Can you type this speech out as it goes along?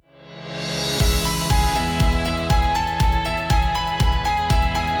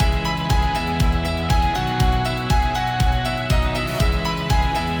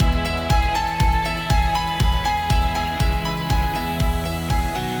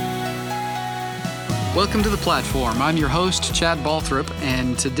Welcome to the platform. I'm your host, Chad Balthrop,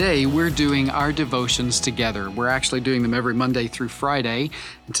 and today we're doing our devotions together. We're actually doing them every Monday through Friday.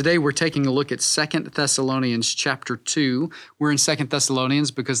 And today we're taking a look at 2 Thessalonians chapter 2. We're in 2 Thessalonians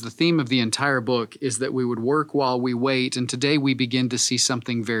because the theme of the entire book is that we would work while we wait. And today we begin to see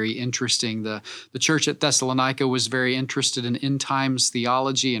something very interesting. The church at Thessalonica was very interested in end times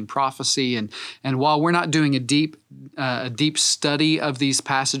theology and prophecy. And while we're not doing a deep study of these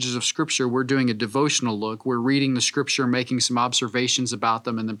passages of Scripture, we're doing a devotional look. We're reading the Scripture, making some observations about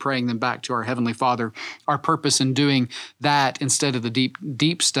them, and then praying them back to our Heavenly Father. Our purpose in doing that instead of the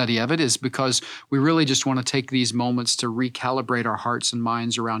deep study of it is because we really just want to take these moments to recalibrate our hearts and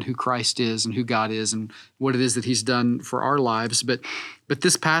minds around who Christ is and who God is and what it is that He's done for our lives. But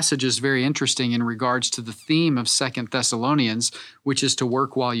this passage is very interesting in regards to the theme of 2 Thessalonians, which is to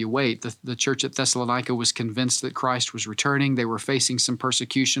work while you wait. The church at Thessalonica was convinced that Christ was returning. They were facing some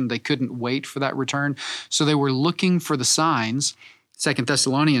persecution. They couldn't wait for that return, so they were looking for the signs. 2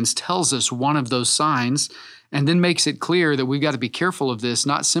 Thessalonians tells us one of those signs and then makes it clear that we've got to be careful of this,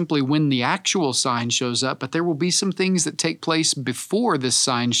 not simply when the actual sign shows up, but there will be some things that take place before this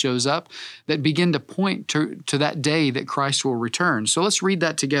sign shows up that begin to point to that day that Christ will return. So let's read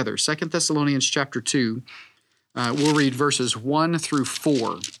that together. 2 Thessalonians chapter 2, we'll read verses 1 through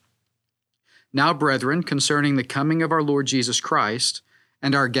 4. Now, brethren, concerning the coming of our Lord Jesus Christ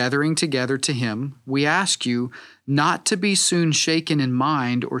and our gathering together to Him, we ask you not to be soon shaken in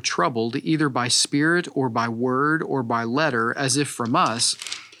mind or troubled, either by spirit or by word or by letter, as if from us,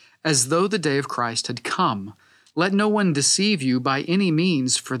 as though the day of Christ had come. Let no one deceive you by any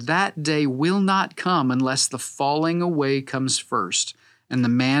means, for that day will not come unless the falling away comes first, and the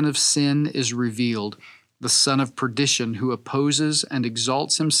man of sin is revealed, the son of perdition, who opposes and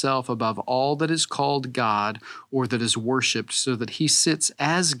exalts himself above all that is called God or that is worshipped, so that he sits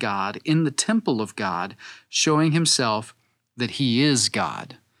as God in the temple of God, showing himself that he is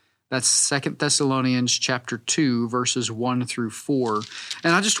God. That's 2 Thessalonians chapter 2, verses 1 through 4.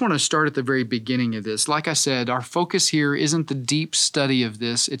 And I just want to start at the very beginning of this. Like I said, our focus here isn't the deep study of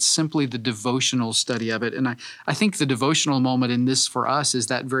this. It's simply the devotional study of it. And I think the devotional moment in this for us is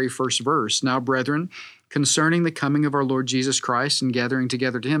that very first verse. Now, brethren, concerning the coming of our Lord Jesus Christ and gathering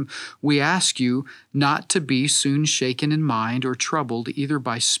together to Him, we ask you not to be soon shaken in mind or troubled, either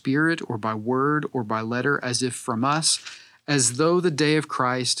by spirit or by word or by letter, as if from us, as though the day of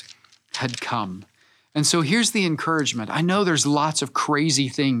Christ had come. And so here's the encouragement. I know there's lots of crazy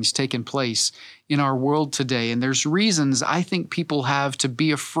things taking place in our world today, and there's reasons I think people have to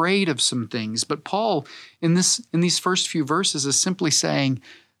be afraid of some things. But Paul, in these first few verses, is simply saying,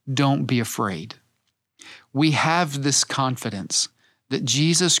 don't be afraid. We have this confidence that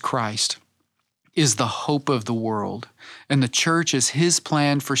Jesus Christ is the hope of the world, and the church is His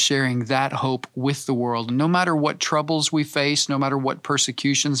plan for sharing that hope with the world. And no matter what troubles we face, no matter what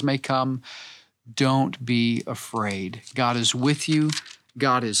persecutions may come, don't be afraid. God is with you.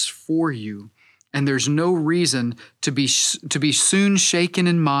 God is for you. And there's no reason to be soon shaken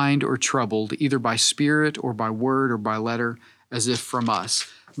in mind or troubled, either by spirit or by word or by letter, as if from us.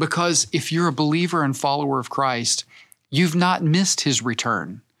 Because if you're a believer and follower of Christ, you've not missed His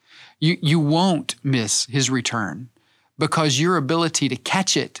return. You won't miss His return because your ability to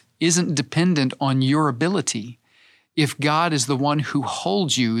catch it isn't dependent on your ability. If God is the one who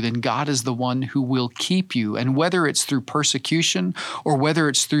holds you, then God is the one who will keep you. And whether it's through persecution or whether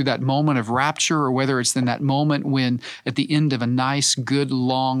it's through that moment of rapture or whether it's in that moment when at the end of a nice, good,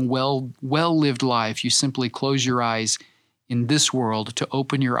 long, well-lived life, you simply close your eyes in this world to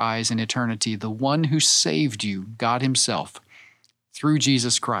open your eyes in eternity, the one who saved you, God Himself, through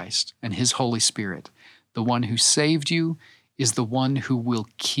Jesus Christ and His Holy Spirit, the one who saved you is the one who will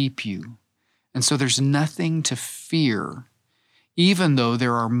keep you. And so there's nothing to fear, even though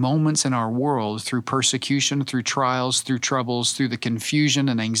there are moments in our world through persecution, through trials, through troubles, through the confusion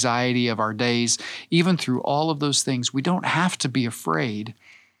and anxiety of our days, even through all of those things, we don't have to be afraid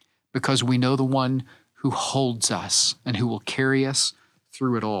because we know the one who holds us and who will carry us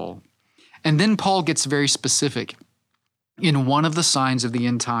through it all. And then Paul gets very specific in one of the signs of the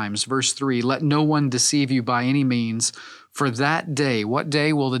end times. Verse 3, let no one deceive you by any means, for that day, what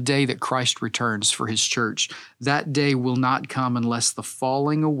day? Well, the day that Christ returns for His church. That day will not come unless the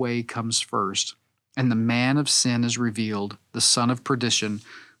falling away comes first, and the man of sin is revealed, the son of perdition,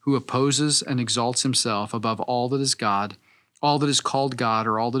 who opposes and exalts himself above all that is God, all that is called God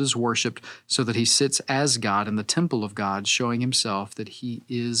or all that is worshipped, so that he sits as God in the temple of God, showing himself that he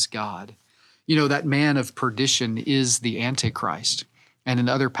is God. You know, that man of perdition is the Antichrist. And in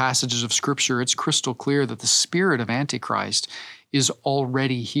other passages of Scripture, it's crystal clear that the spirit of Antichrist is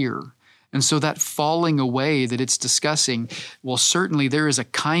already here. And so that falling away that it's discussing, well, certainly there is a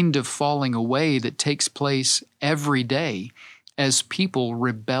kind of falling away that takes place every day as people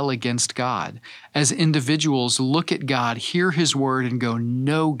rebel against God, as individuals look at God, hear His word, and go,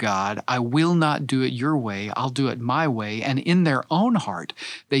 "No, God, I will not do it your way. I'll do it my way." And in their own heart,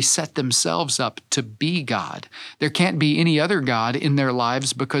 they set themselves up to be God. There can't be any other God in their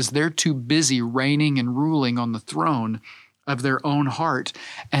lives because they're too busy reigning and ruling on the throne of their own heart.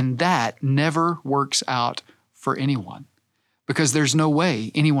 And that never works out for anyone, because there's no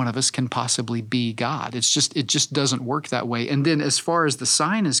way any one of us can possibly be God. It just doesn't work that way. And then as far as the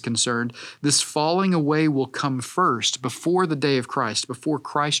sign is concerned, this falling away will come first before the day of Christ, before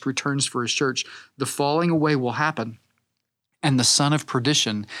Christ returns for His church. The falling away will happen. And the son of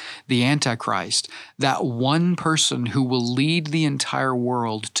perdition, the Antichrist, that one person who will lead the entire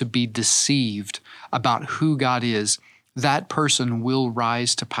world to be deceived about who God is, that person will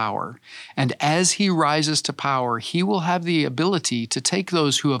rise to power. And as he rises to power, he will have the ability to take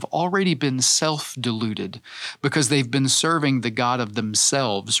those who have already been self-deluded because they've been serving the God of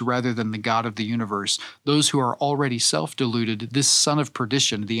themselves rather than the God of the universe. Those who are already self-deluded, this son of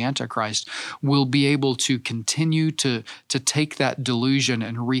perdition, the Antichrist, will be able to continue to take that delusion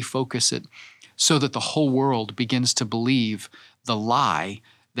and refocus it so that the whole world begins to believe the lie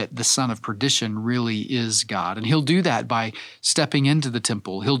that the son of perdition really is God. And he'll do that by stepping into the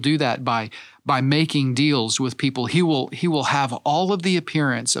temple. He'll do that by making deals with people. He will have all of the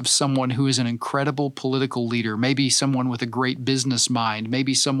appearance of someone who is an incredible political leader, maybe someone with a great business mind,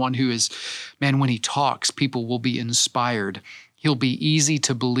 maybe someone who is, man, when he talks, people will be inspired. He'll be easy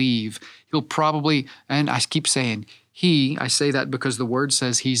to believe. He'll probably, and I keep saying, I say that because the word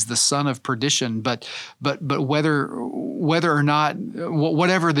says he's the son of perdition, but whether or not,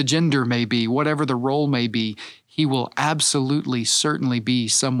 whatever the gender may be, whatever the role may be, he will absolutely, certainly be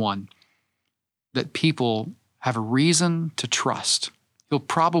someone that people have a reason to trust. He'll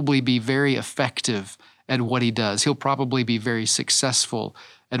probably be very effective at what he does. He'll probably be very successful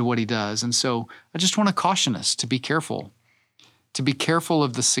at what he does. And so I just want to caution us to be careful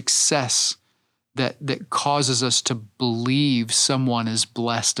of the success that causes us to believe someone is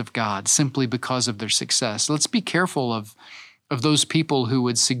blessed of God simply because of their success. Let's be careful of those people who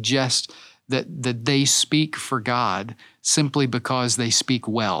would suggest that they speak for God simply because they speak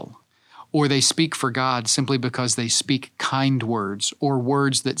well, or they speak for God simply because they speak kind words or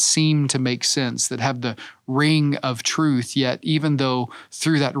words that seem to make sense, that have the ring of truth, yet even though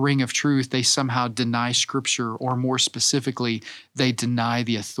through that ring of truth they somehow deny Scripture, or more specifically, they deny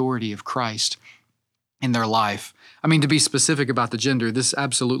the authority of Christ in their life. I mean, to be specific about the gender, this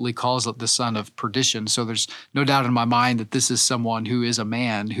absolutely calls it the son of perdition. So there's no doubt in my mind that this is someone who is a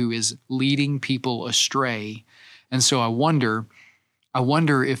man who is leading people astray. And so I wonder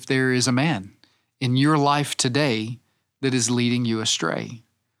if there is a man in your life today that is leading you astray.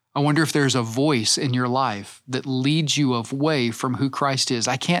 I wonder if there's a voice in your life that leads you away from who Christ is.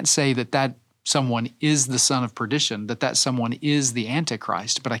 I can't say that someone is the son of perdition, that someone is the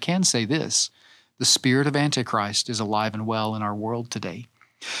Antichrist, but I can say this: the spirit of Antichrist is alive and well in our world today.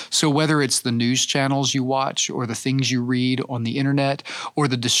 So whether it's the news channels you watch, or the things you read on the internet, or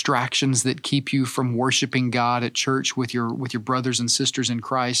the distractions that keep you from worshiping God at church with your brothers and sisters in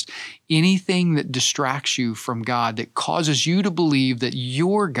Christ, anything that distracts you from God, that causes you to believe that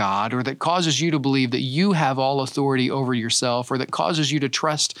you're God, or that causes you to believe that you have all authority over yourself, or that causes you to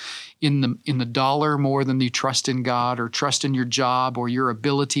trust in the dollar more than you trust in God, or trust in your job or your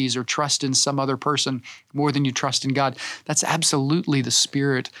abilities, or trust in some other person more than you trust in God, that's absolutely the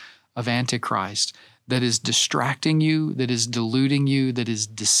spirit of Antichrist that is distracting you, that is deluding you, that is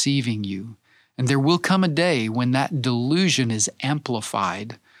deceiving you. And there will come a day when that delusion is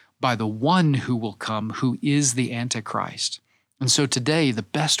amplified by the one who will come, who is the Antichrist. And so today, the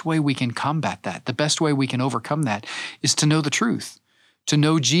best way we can combat that, the best way we can overcome that, is to know the truth. To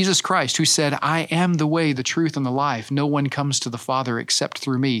know Jesus Christ, who said, "I am the way, the truth, and the life. No one comes to the Father except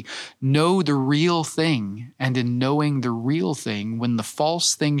through me." Know the real thing, and in knowing the real thing, when the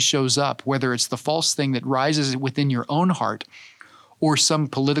false thing shows up, whether it's the false thing that rises within your own heart, or some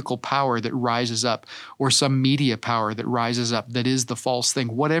political power that rises up, or some media power that rises up that is the false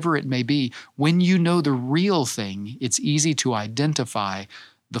thing, whatever it may be, when you know the real thing, it's easy to identify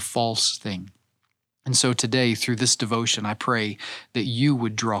the false thing. And so today, through this devotion, I pray that you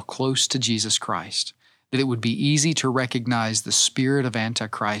would draw close to Jesus Christ, that it would be easy to recognize the spirit of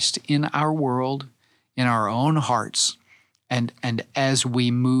Antichrist in our world, in our own hearts, and as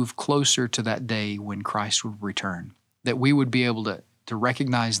we move closer to that day when Christ would return, that we would be able to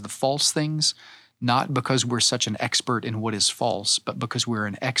recognize the false things, not because we're such an expert in what is false, but because we're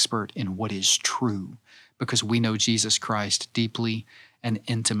an expert in what is true, because we know Jesus Christ deeply and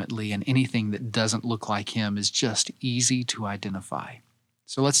intimately, and anything that doesn't look like him is just easy to identify.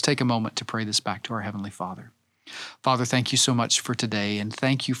 So let's take a moment to pray this back to our Heavenly Father. Father, thank you so much for today, and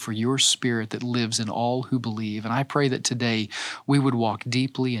thank you for your Spirit that lives in all who believe. And I pray that today we would walk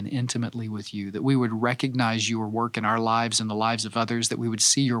deeply and intimately with you, that we would recognize your work in our lives and the lives of others, that we would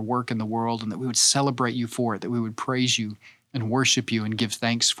see your work in the world, and that we would celebrate you for it, that we would praise you and worship you and give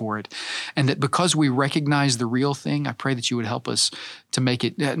thanks for it. And that because we recognize the real thing, I pray that you would help us to make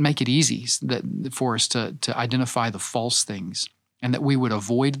it easy for us to identify the false things, and that we would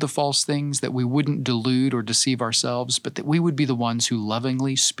avoid the false things, that we wouldn't delude or deceive ourselves, but that we would be the ones who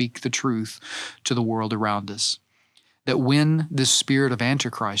lovingly speak the truth to the world around us. That when this spirit of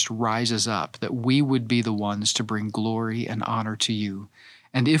Antichrist rises up, that we would be the ones to bring glory and honor to you.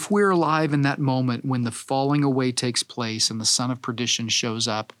 And if we're alive in that moment when the falling away takes place and the son of perdition shows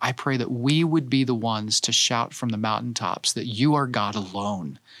up, I pray that we would be the ones to shout from the mountaintops that you are God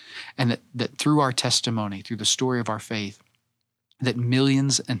alone, and that through our testimony, through the story of our faith, that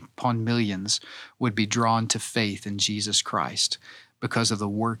millions and upon millions would be drawn to faith in Jesus Christ because of the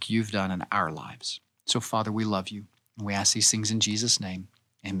work you've done in our lives. So, Father, we love you, and we ask these things in Jesus' name.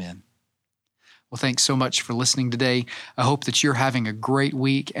 Amen. Well, thanks so much for listening today. I hope that you're having a great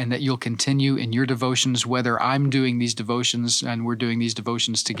week and that you'll continue in your devotions, whether I'm doing these devotions and we're doing these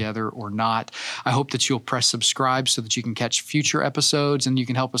devotions together or not. I hope that you'll press subscribe so that you can catch future episodes, and you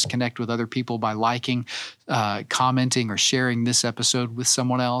can help us connect with other people by liking, commenting, or sharing this episode with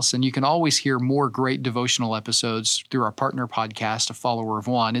someone else. And you can always hear more great devotional episodes through our partner podcast, A Follower of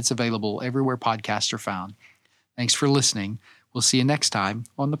One. It's available everywhere podcasts are found. Thanks for listening. We'll see you next time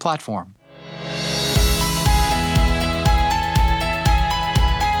on The Platform.